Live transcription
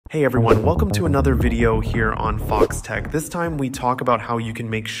Hey everyone, welcome to another video here on Foxtecc. This time we talk about how you can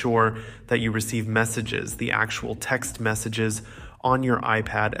make sure that you receive messages, the actual text messages on your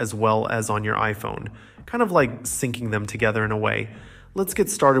iPad as well as on your iPhone. Kind of like syncing them together in a way. Let's get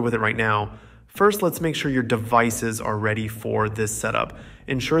started with it right now. First, let's make sure your devices are ready for this setup.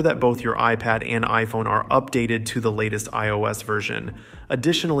 Ensure that both your iPad and iPhone are updated to the latest iOS version.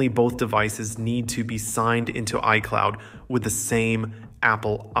 Additionally, both devices need to be signed into iCloud with the same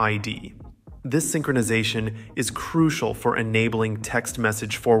Apple ID. This synchronization is crucial for enabling text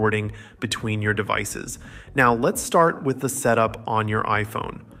message forwarding between your devices. Now, let's start with the setup on your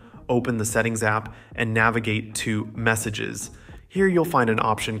iPhone. Open the Settings app and navigate to Messages. Here you'll find an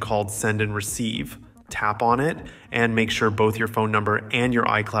option called Send and Receive. Tap on it and make sure both your phone number and your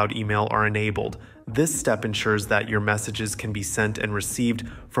iCloud email are enabled. This step ensures that your messages can be sent and received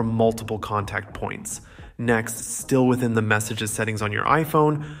from multiple contact points. Next, still within the Messages settings on your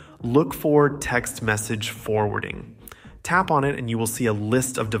iPhone, look for Text Message Forwarding. Tap on it and you will see a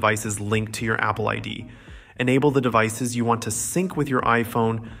list of devices linked to your Apple ID. Enable the devices you want to sync with your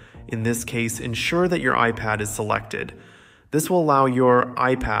iPhone. In this case, ensure that your iPad is selected. This will allow your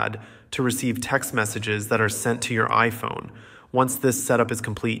iPad to receive text messages that are sent to your iPhone. Once this setup is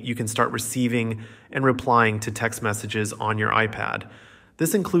complete, you can start receiving and replying to text messages on your iPad.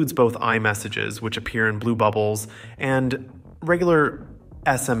 This includes both iMessages, which appear in blue bubbles, and regular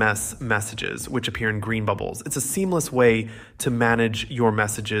SMS messages, which appear in green bubbles. It's a seamless way to manage your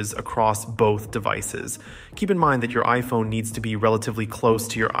messages across both devices. Keep in mind that your iPhone needs to be relatively close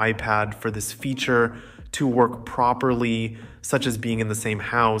to your iPad for this feature to work properly, such as being in the same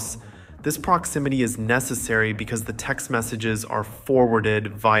house. This proximity is necessary because the text messages are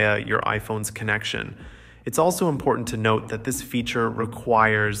forwarded via your iPhone's connection. It's also important to note that this feature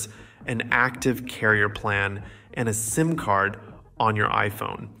requires an active carrier plan and a SIM card on your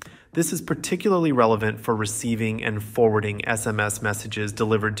iPhone. This is particularly relevant for receiving and forwarding SMS messages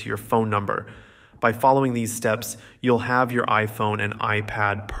delivered to your phone number. By following these steps, you'll have your iPhone and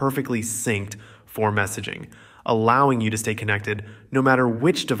iPad perfectly synced for messaging, allowing you to stay connected no matter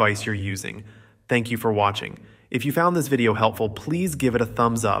which device you're using. Thank you for watching. If you found this video helpful, please give it a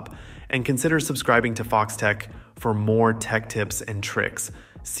thumbs up and consider subscribing to Foxtecc for more tech tips and tricks.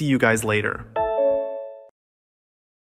 See you guys later.